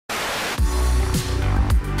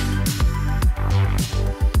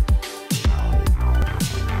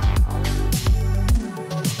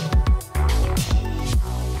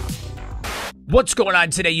What's going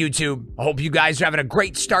on today, YouTube? I hope you guys are having a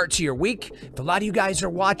great start to your week. If a lot of you guys are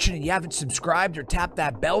watching and you haven't subscribed or tapped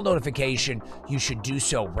that bell notification, you should do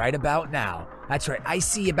so right about now. That's right, I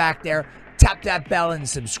see you back there. Tap that bell and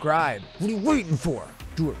subscribe. What are you waiting for?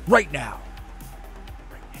 Do it right now.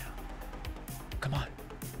 Right now. Come on.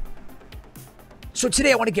 So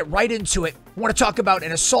today I want to get right into it. I want to talk about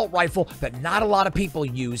an assault rifle that not a lot of people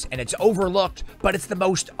use, and it's overlooked, but it's the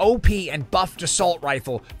most OP and buffed assault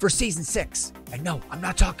rifle for Season 6. And no, I'm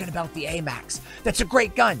not talking about the AMAX. That's a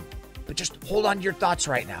great gun, but just hold on to your thoughts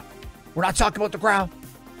right now. We're not talking about the Grau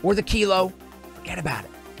or the Kilo. Forget about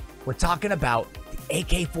it. We're talking about the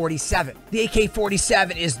AK47. The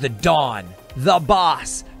AK47 is the Dawn, the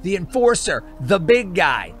boss, the enforcer, the big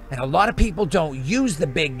guy. And a lot of people don't use the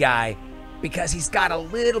big guy because he's got a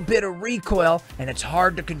little bit of recoil and it's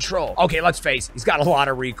hard to control. Okay, let's face it, he's got a lot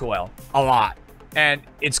of recoil. A lot. And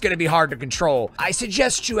it's gonna be hard to control. I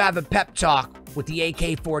suggest you have a pep talk with the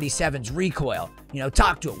AK-47's recoil. You know,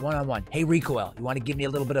 talk to it one-on-one. Hey, recoil, you wanna give me a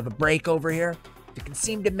little bit of a break over here? If you can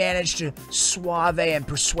seem to manage to suave and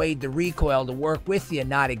persuade the recoil to work with you,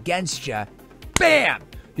 not against you, bam!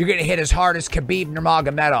 You're gonna hit as hard as Khabib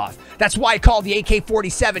Nurmagomedov. That's why I call the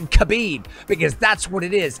AK-47 Khabib, because that's what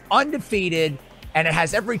it is. Undefeated, and it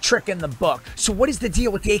has every trick in the book. So what is the deal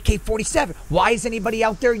with the AK-47? Why is anybody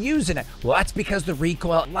out there using it? Well, that's because the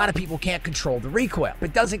recoil, a lot of people can't control the recoil.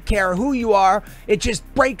 It doesn't care who you are. It just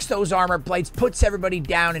breaks those armor plates, puts everybody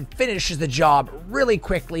down, and finishes the job really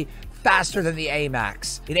quickly, faster than the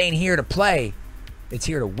AMAX. It ain't here to play. It's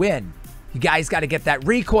here to win. You guys got to get that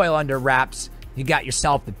recoil under wraps. You got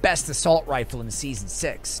yourself the best assault rifle in Season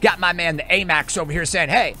 6. Got my man, the AMAX, over here saying,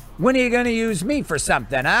 hey, when are you going to use me for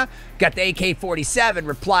something, huh? Got the AK-47,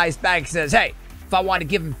 replies back and says, hey, if I want to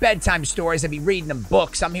give him bedtime stories, I'd be reading them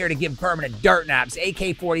books. I'm here to give permanent dirt naps.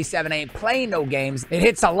 AK-47 ain't playing no games. It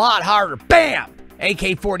hits a lot harder. Bam!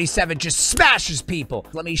 AK-47 just smashes people.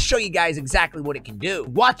 Let me show you guys exactly what it can do.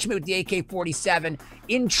 Watch me with the AK-47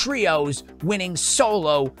 in trios, winning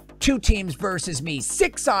solo. 2 teams versus me,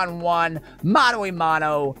 6-on-1,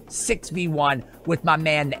 mano-a-mano, 6v1 with my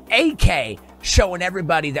man, the AK, showing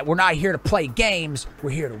everybody that we're not here to play games,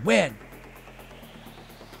 we're here to win.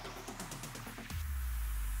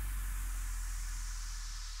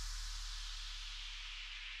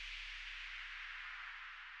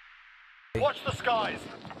 Watch the skies.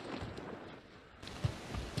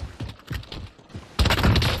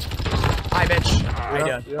 Hi, bitch. How you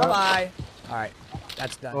doing? Yep. Bye-bye. All right.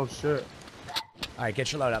 That's done. Oh shit. Alright,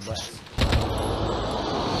 get your loadout, boys.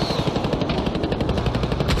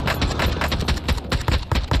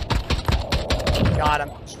 Got him.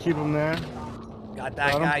 Just keep him there. Got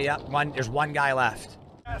that guy, yep. There's one guy left.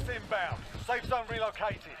 Gas inbound. Safe zone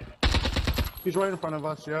relocated. He's right in front of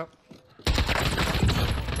us, yep.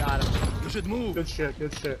 Got him. You should move. Good shit,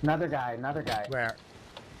 good shit. Another guy. Where?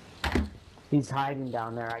 He's hiding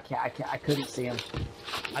down there. I couldn't see him.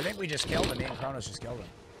 I think we just killed him. Me and Kronos just killed him.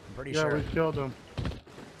 I'm pretty Yeah, sure. we killed him.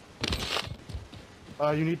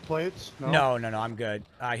 You need plates? No, I'm good.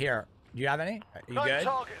 Here. Do you have any? You good?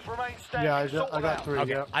 Targets remain standing. Yeah, I got 3, Okay,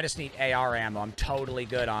 yep. I just need AR ammo. I'm totally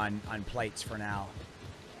good on plates for now.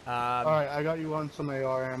 Alright, I got you on some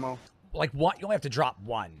AR ammo. Like, one, you only have to drop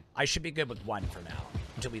 1. I should be good with 1 for now,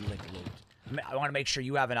 until we link loot. I want to make sure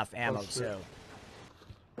you have enough ammo, too.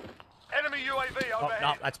 Enemy UAV Oh, overhead.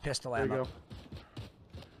 no, that's pistol There you ammo. go.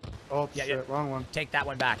 Oh, Yeah, shit, wrong one. Take that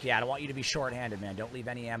one back. Yeah, I don't want you to be short-handed, man. Don't leave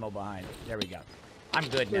any ammo behind. There we go. I'm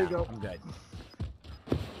good There now. you go. I'm good.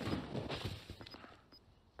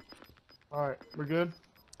 Alright, we're good?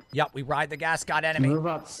 Yep, we ride the gas. Got enemy. Move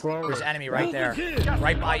up slowly. There's enemy right there.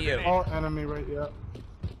 Right by you. Oh, enemy right, yep.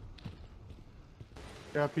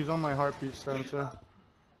 Yep, he's on my heartbeat sensor.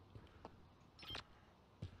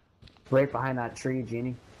 Right behind that tree,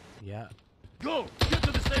 Genie. Yeah. Go. Get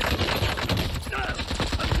to the station.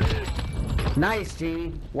 Nice,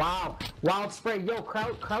 Genie. Wow. Wild spray. Yo,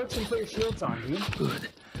 crouch and put your shields on, Genie. Good.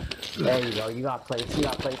 There you go. You got plates. You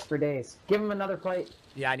got plates for days. Give him another plate.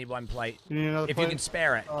 Yeah, I need 1 plate. You need another If plate? you can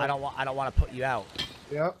spare it. I don't want to put you out.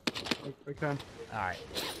 Yep, I can. All right.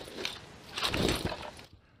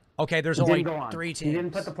 Okay, there's You only didn't go on. 3 teams. You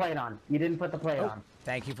didn't put the plate on. You didn't put the plate on.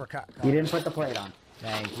 Thank you for You didn't put the plate on.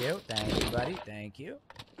 Thank you, buddy. Thank you.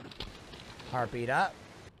 Heartbeat up.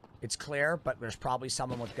 It's clear, but there's probably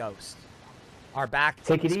someone with ghost. Our back.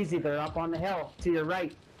 Take it easy. They're up on the hill to your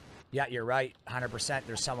right. Yeah, you're right. 100%.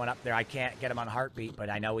 There's someone up there. I can't get him on heartbeat, but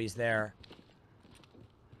I know he's there.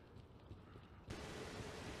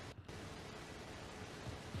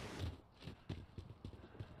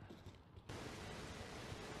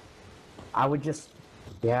 I would just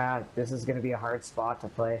Yeah, this is gonna be a hard spot to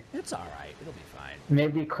play. It's all right. It'll be fine.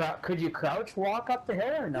 Maybe could you crouch walk up the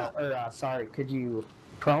hill or no? Or sorry, could you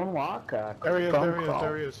prone walk? There he is, prone there he is, crawl?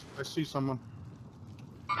 there he is. I see someone.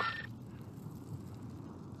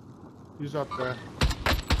 He's up there.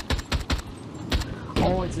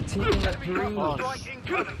 Oh, it's a team of three. Oh, Strike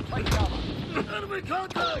incoming. Take cover. Enemy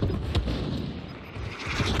contact!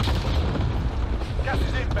 Gas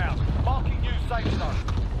is inbound. Marking new safe zone.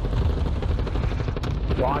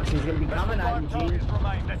 Watch, he's gonna be coming at you, 5 Gene. targets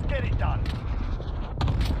remain. Let's get it done.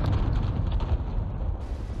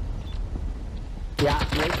 Yeah,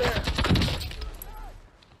 right there.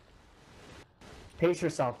 Pace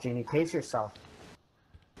yourself, Genie. Pace yourself.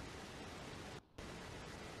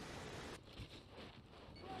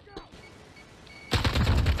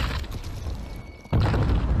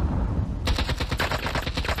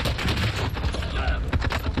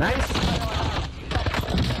 Nice.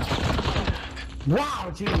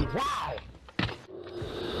 Wow, Genie. Wow.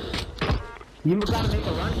 You gotta make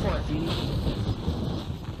a run for it, Genie.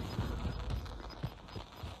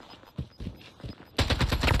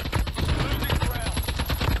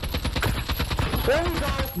 There we go.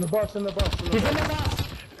 in the bus, in the bus. In the He's bus. in the bus.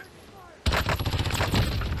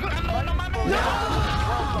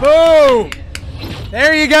 Boom!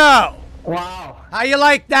 There you go. Wow. How you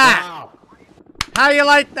like that? Wow. How you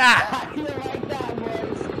like that? How do you like that,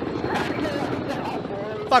 boys? How do you like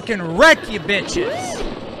that, boys? Fucking wreck you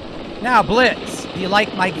bitches. Now, Blitz, do you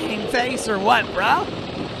like my game face or what, bro?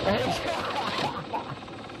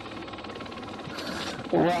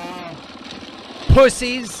 Wow.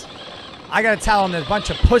 Pussies. I gotta tell them there's a bunch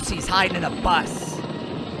of pussies hiding in a bus.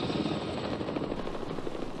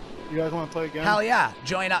 You guys want to play again? Hell yeah.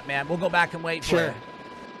 Join up, man. We'll go back and wait for Sure. you.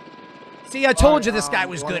 See, I told Alright, you this guy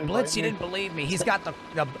was you wanna good. Blitz, you invite me? didn't believe me. He's got the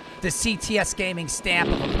CTS Gaming stamp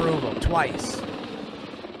of approval twice.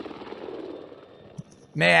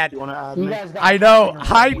 Man, You want to add You me? guys got I know. fucking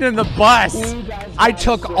Hiding right. in the bus. You guys I got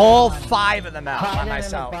took shit all on. 5 of them out by Hiding in the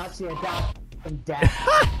myself. bus, you got fucking death.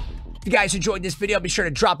 If you guys enjoyed this video, be sure to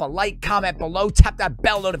drop a like, comment below, tap that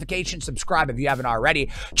bell notification, subscribe if you haven't already.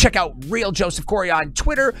 Check out Real Joseph Corey on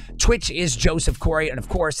Twitter. Twitch is Joseph Corey. And of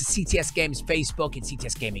course, the CTS Games Facebook and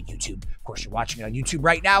CTS Gaming YouTube. Of course, you're watching it on YouTube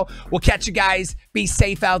right now. We'll catch you guys. Be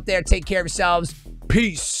safe out there. Take care of yourselves.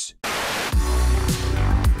 Peace.